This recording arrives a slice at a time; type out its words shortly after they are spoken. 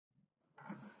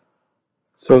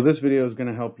So this video is going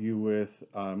to help you with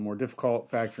more difficult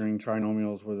factoring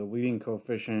trinomials where the leading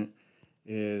coefficient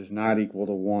is not equal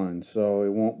to 1. So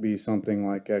it won't be something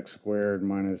like x squared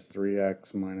minus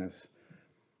 3x minus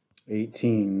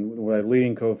 18. With a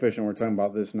leading coefficient, we're talking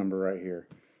about this number right here.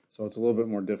 So it's a little bit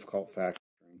more difficult factoring.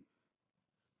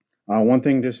 One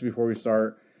thing just before we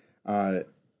start,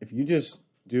 if you just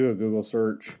do a Google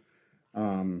search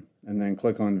and then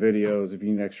click on videos, if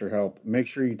you need extra help, make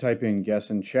sure you type in guess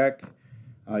and check.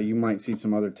 You might see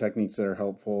some other techniques that are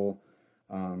helpful,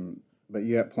 but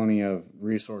you have plenty of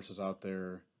resources out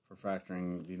there for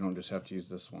factoring. You don't just have to use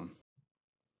this one.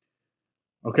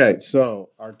 Okay, so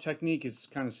our technique is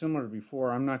kind of similar to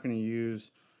before. I'm not going to use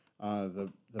the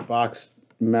box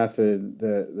method,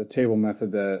 the table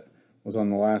method that was on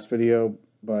the last video,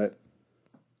 but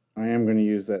I am going to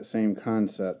use that same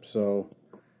concept. So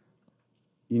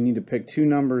you need to pick two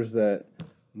numbers that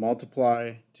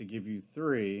multiply to give you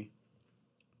 3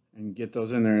 and get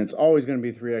those in there. And it's always going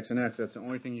to be 3x and x. That's the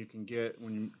only thing you can get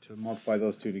when you to multiply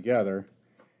those two together.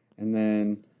 And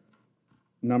then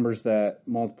numbers that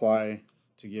multiply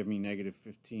to give me negative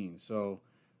 15. So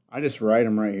I just write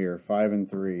them right here, 5 and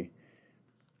 3.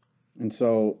 And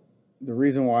so the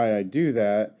reason why I do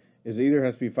that is it either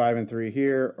has to be 5 and 3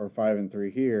 here or 5 and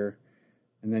 3 here.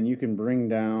 And then you can bring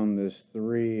down this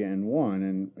 3 and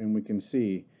 1, and we can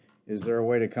see, is there a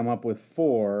way to come up with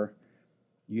 4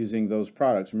 using those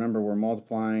products? Remember, we're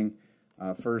multiplying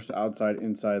first, outside,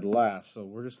 inside, last. So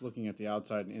we're just looking at the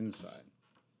outside and inside.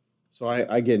 So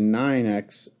I get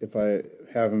 9x if I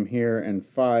have them here and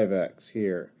 5x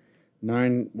here.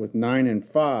 9 with 9 and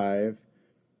 5,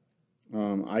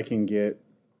 I can get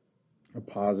a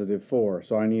positive 4.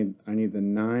 So I need the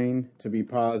 9 to be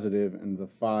positive and the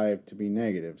 5 to be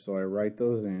negative. So I write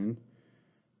those in,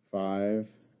 5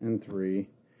 and 3,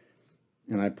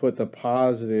 and I put the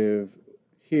positive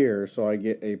here, so I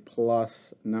get a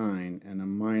plus 9 and a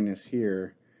minus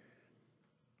here.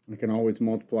 I can always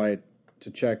multiply it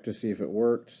to check to see if it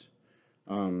works,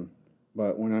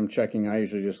 but when I'm checking, I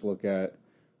usually just look at,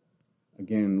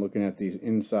 again, looking at these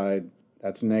inside.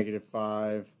 That's negative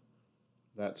 5,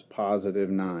 that's positive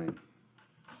 9.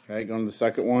 Okay, going to the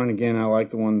second one. Again, I like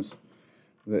the ones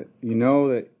that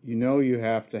you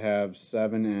have to have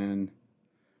 7n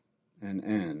and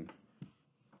n.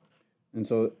 And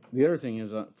so the other thing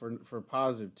is for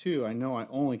positive 2, I know I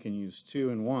only can use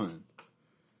 2 and 1.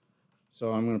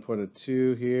 So I'm going to put a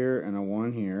 2 here and a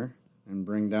 1 here and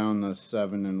bring down the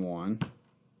 7 and 1.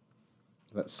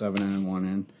 That's 7 and 1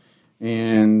 in.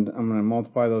 And I'm going to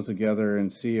multiply those together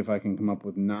and see if I can come up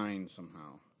with 9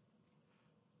 somehow.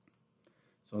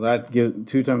 So that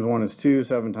gives 2 times 1 is 2,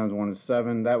 7 times 1 is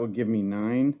 7. That would give me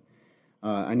 9.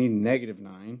 I need negative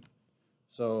 9.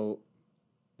 So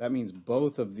that means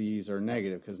both of these are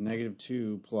negative, because negative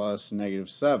 2 plus negative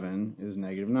 7 is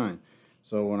negative 9.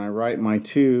 So when I write my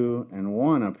 2 and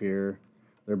 1 up here,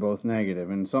 they're both negative.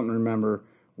 And something to remember,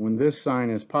 when this sign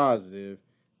is positive,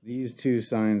 these two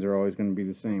signs are always going to be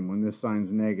the same. When this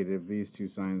sign's negative, these two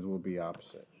signs will be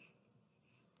opposite.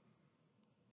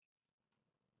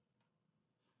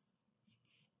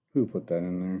 Who put that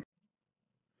in there?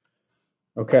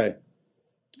 Okay,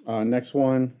 next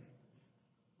one.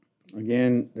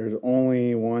 Again, there's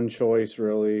only one choice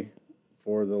really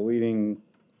for the leading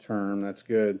term. That's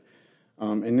good.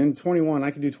 And then 21,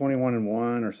 I can do 21 and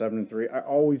 1 or 7 and 3. I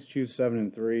always choose 7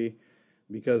 and 3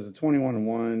 because the 21 and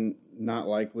 1, not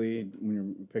likely when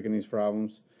you're picking these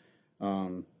problems.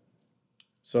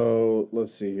 So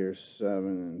let's see here, 7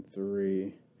 and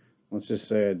 3. Let's just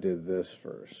say I did this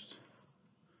first.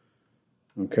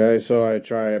 Okay, so I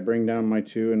bring down my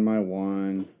 2 and my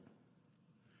 1.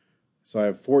 So I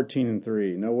have 14 and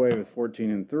 3. No way with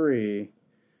 14 and 3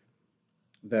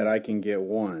 that I can get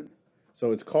 1.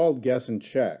 So it's called guess and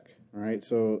check, all right?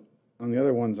 So on the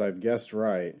other ones, I've guessed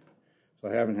right, so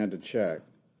I haven't had to check.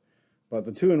 But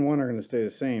the 2 and 1 are going to stay the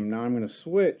same. Now I'm going to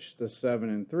switch the 7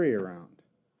 and 3 around.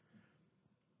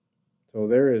 So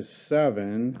there is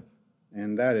 7,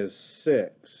 and that is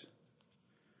 6.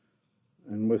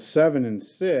 And with 7 and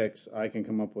 6, I can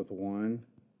come up with 1.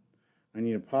 I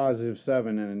need a positive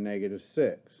 7 and a negative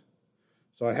 6.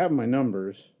 So I have my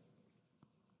numbers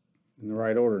in the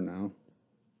right order now.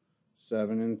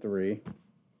 7 and 3.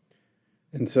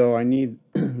 And so I need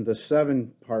the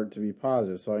 7 part to be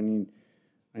positive. So I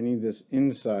need this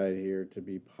inside here to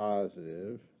be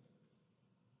positive,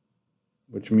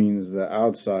 which means the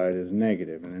outside is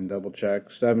negative. And then double check,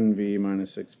 7v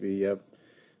minus 6v, yep,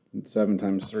 7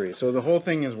 times 3. So the whole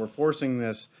thing is we're forcing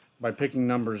this by picking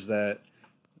numbers that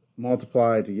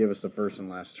multiply to give us the first and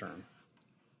last term.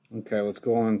 Okay, let's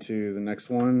go on to the next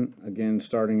one. Again,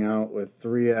 starting out with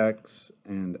 3x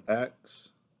and x.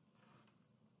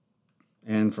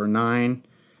 And for 9,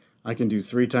 I can do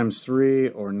 3 times 3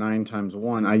 or 9 times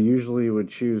 1. I usually would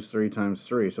choose 3 times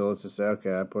 3. So let's just say,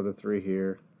 okay, I put a 3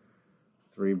 here.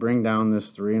 3, bring down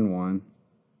this 3 and 1.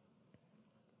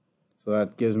 So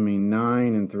that gives me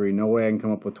 9 and 3. No way I can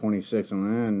come up with 26.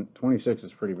 And then 26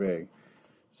 is pretty big.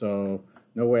 So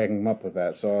no way I can come up with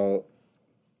that. So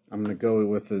I'm going to go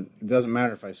with the, it doesn't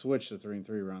matter if I switch the 3 and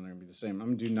 3 around, they're going to be the same. I'm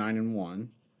going to do 9 and 1.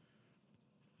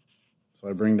 So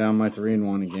I bring down my 3 and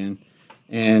 1 again.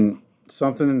 And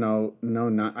something to note,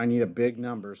 I need a big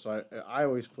number. So I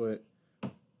always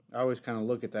kind of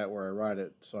look at that where I write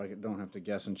it so I don't have to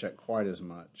guess and check quite as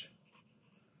much.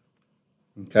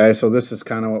 Okay, so this is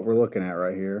kind of what we're looking at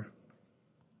right here.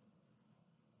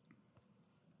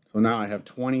 So now I have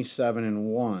 27 and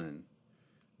 1.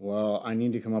 Well, I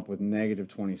need to come up with negative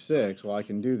 26. Well, I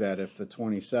can do that if the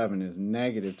 27 is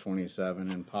negative 27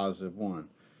 and positive 1.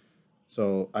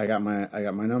 So I got my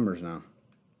numbers now.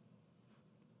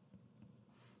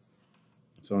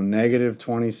 So negative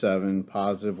 27,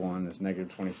 positive 1 is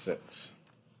negative 26.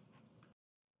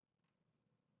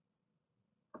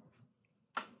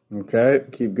 Okay,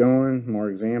 keep going,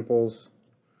 more examples.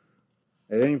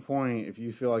 At any point, if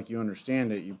you feel like you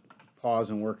understand it, you pause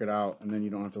and work it out, and then you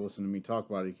don't have to listen to me talk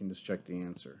about it. You can just check the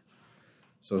answer.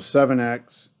 So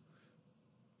 7x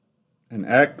and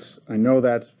x, I know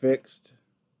that's fixed.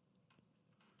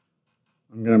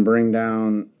 I'm going to bring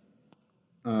down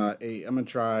 8. I'm going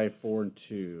to try 4 and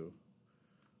 2.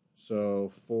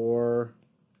 So 4,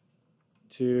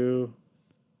 2.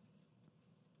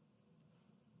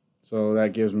 So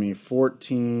that gives me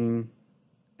 14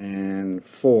 and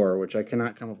 4, which I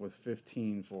cannot come up with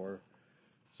 15 for.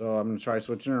 So I'm going to try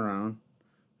switching around.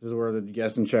 This is where the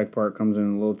guess and check part comes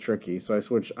in a little tricky. So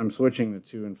I'm switching the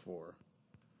 2 and 4.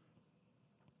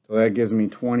 So that gives me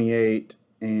 28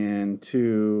 and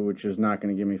 2, which is not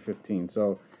going to give me 15.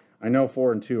 So I know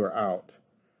 4 and 2 are out.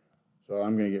 So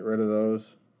I'm going to get rid of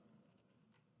those.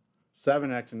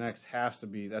 7x and x has to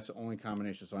be, that's the only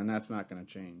combination. So, and that's not going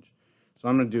to change. So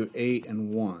I'm going to do 8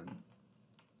 and 1.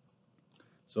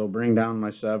 So bring down my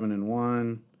 7 and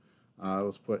 1.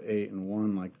 Let's put 8 and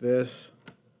 1 like this.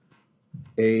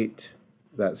 8,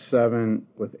 that's 7.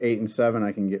 With 8 and 7,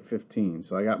 I can get 15.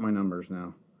 So I got my numbers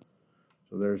now.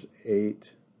 So there's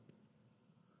 8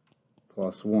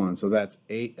 plus 1. So that's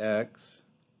 8x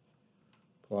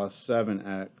plus 7x.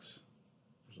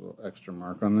 There's a little extra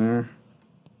mark on there.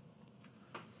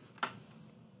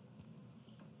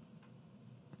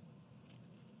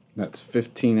 That's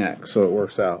 15x, so it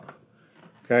works out.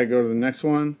 Okay, go to the next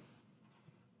one.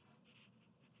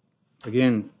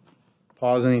 Again,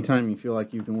 pause anytime you feel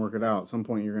like you can work it out. At some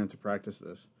point you're going to have to practice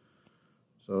this.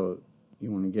 So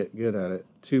you want to get good at it.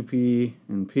 2p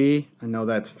and p, I know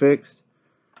that's fixed.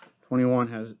 21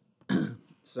 has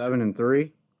 7 and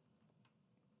 3.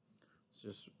 Let's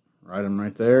just write them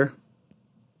right there.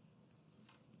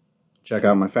 Check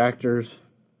out my factors.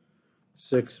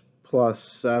 6 plus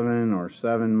 7 or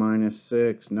 7 minus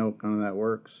 6. Nope, none of that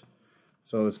works.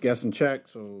 So it's guess and check.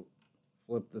 So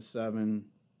flip the 7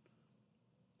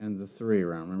 and the 3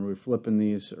 around. Remember, we're flipping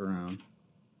these around.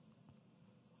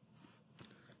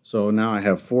 So now I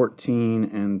have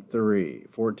 14 and 3.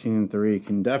 14 and 3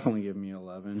 can definitely give me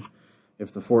 11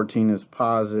 if the 14 is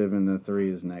positive and the 3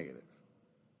 is negative.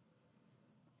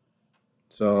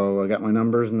 So I got my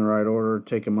numbers in the right order,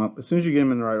 take them up. As soon as you get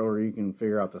them in the right order, you can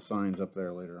figure out the signs up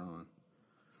there later on.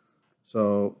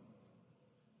 So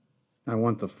I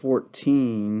want the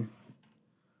 14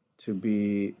 to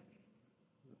be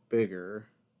bigger.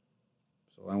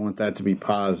 So I want that to be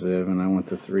positive, and I want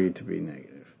the 3 to be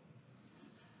negative.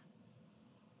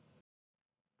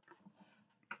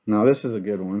 Now this is a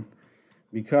good one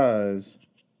because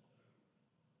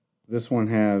this one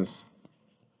has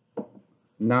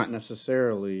not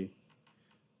necessarily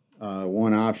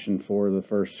one option for the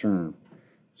first term.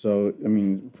 So, I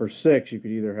mean, for 6, you could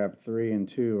either have 3 and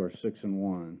 2 or 6 and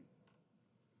 1.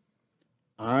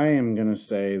 I am going to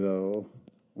say, though,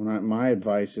 my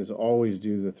advice is always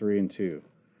do the 3 and 2.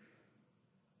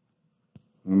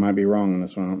 I might be wrong on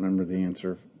this one. I don't remember the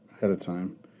answer ahead of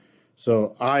time.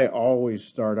 So I always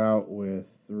start out with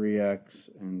 3x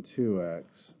and 2x.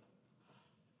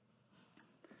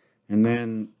 And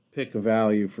then pick a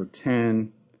value for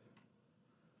 10.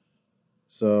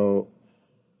 So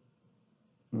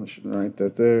I should write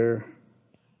that there.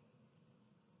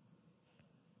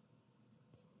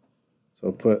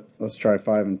 So let's try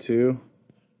 5 and 2.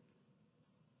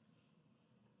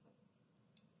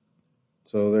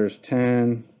 So there's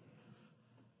 10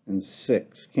 and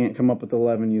 6. Can't come up with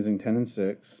 11 using 10 and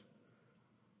 6.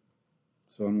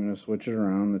 So I'm going to switch it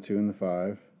around, the 2 and the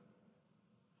 5.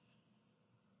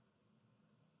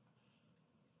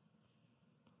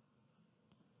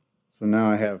 So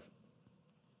now I have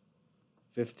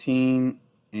 15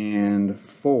 and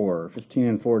 4. 15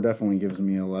 and 4 definitely gives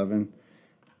me 11.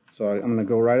 So I'm going to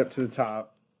go right up to the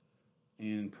top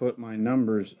and put my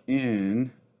numbers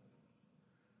in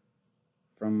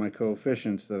from my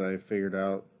coefficients that I figured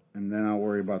out, and then I'll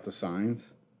worry about the signs.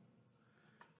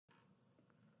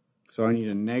 So I need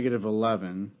a negative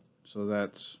 11, so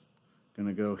that's going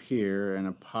to go here, and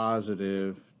a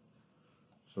positive,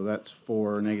 so that's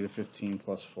 4, negative 15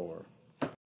 plus 4.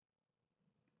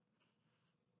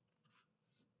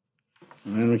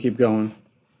 And then we keep going.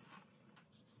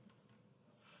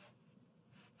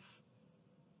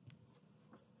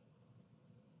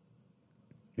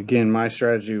 Again, my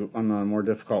strategy on the more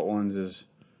difficult ones is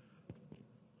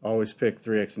always pick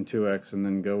 3x and 2x and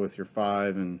then go with your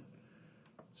 5 and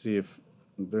see if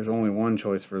there's only one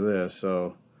choice for this.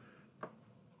 So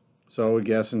we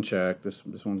guess and check. This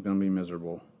one's going to be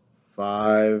miserable.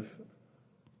 5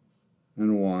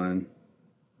 and 1.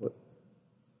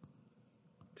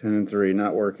 10 and 3,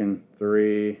 not working.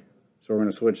 3. So we're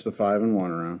going to switch the 5 and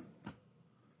 1 around.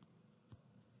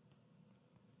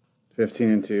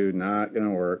 15 and 2, not going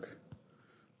to work.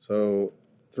 So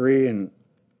 3, and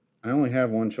I only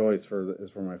have one choice for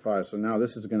my 5. So now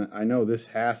this is going to, I know this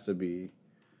has to be,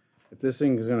 if this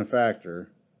thing is going to factor,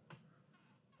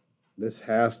 this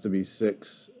has to be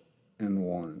 6 and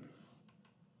 1.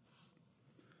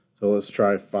 So let's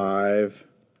try 5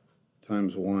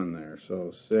 times 1 there.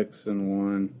 So 6 and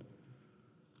 1.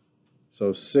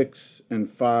 So 6 and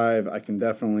 5, I can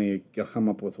definitely come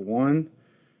up with 1,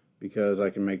 because I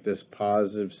can make this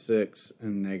positive 6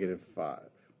 and negative 5.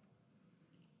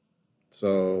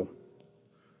 So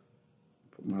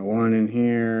put my 1 in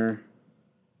here,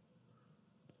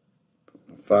 put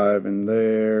my 5 in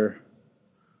there.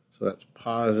 So that's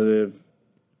positive,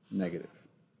 negative.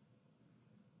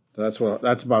 So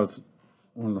that's about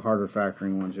one of the harder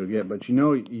factoring ones you'll get. But you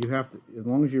know, you have to, as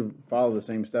long as you follow the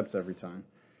same steps every time.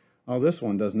 Oh, this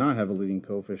one does not have a leading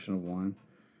coefficient of 1.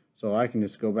 So I can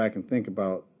just go back and think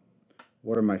about,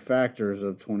 what are my factors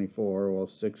of 24? Well,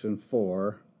 6 and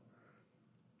 4,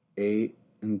 8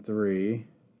 and 3,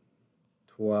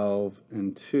 12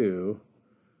 and 2.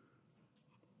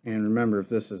 And remember, if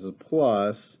this is a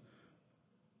plus,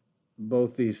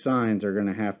 both these signs are going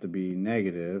to have to be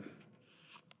negative.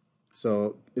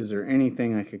 So is there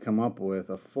anything I could come up with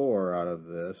a 4 out of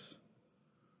this?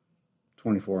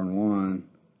 24 and 1.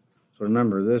 So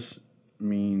remember, this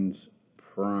means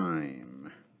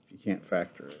prime. You can't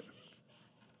factor it.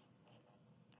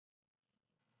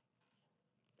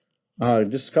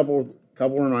 Just a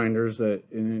couple reminders that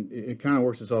it kind of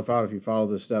works itself out if you follow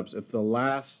the steps. If the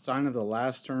last sign of the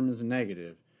last term is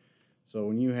negative, so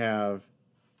when you have,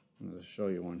 I'll show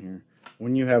you one here.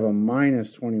 When you have a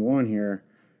minus 21 here,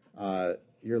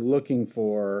 you're looking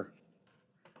for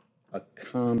a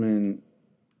common,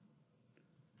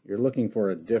 you're looking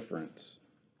for a difference.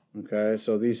 Okay,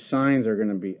 so these signs are going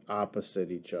to be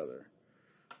opposite each other.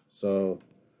 So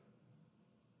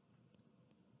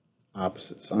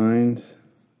opposite signs.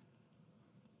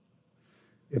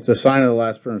 If the sign of the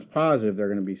last term is positive, they're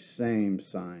going to be same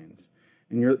signs.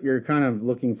 And you're kind of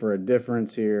looking for a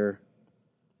difference here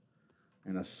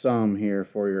and a sum here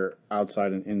for your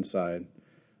outside and inside.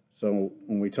 So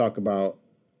when we talk about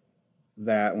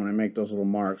that, when I make those little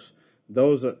marks,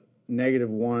 those negative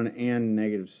 1 and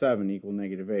negative 7 equal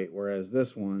negative 8, whereas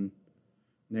this one,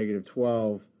 negative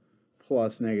 12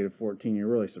 plus negative 14, you're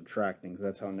really subtracting, because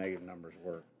that's how negative numbers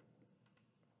work.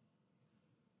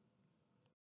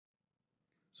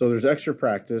 So there's extra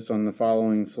practice on the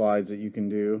following slides that you can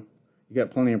do. You got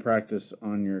plenty of practice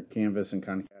on your Canvas and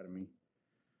Khan Academy.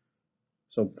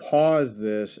 So pause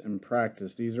this and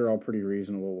practice. These are all pretty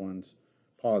reasonable ones.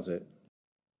 Pause it.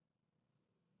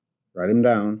 Write them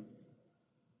down.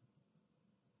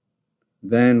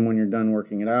 Then when you're done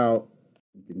working it out,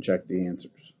 you can check the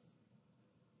answers.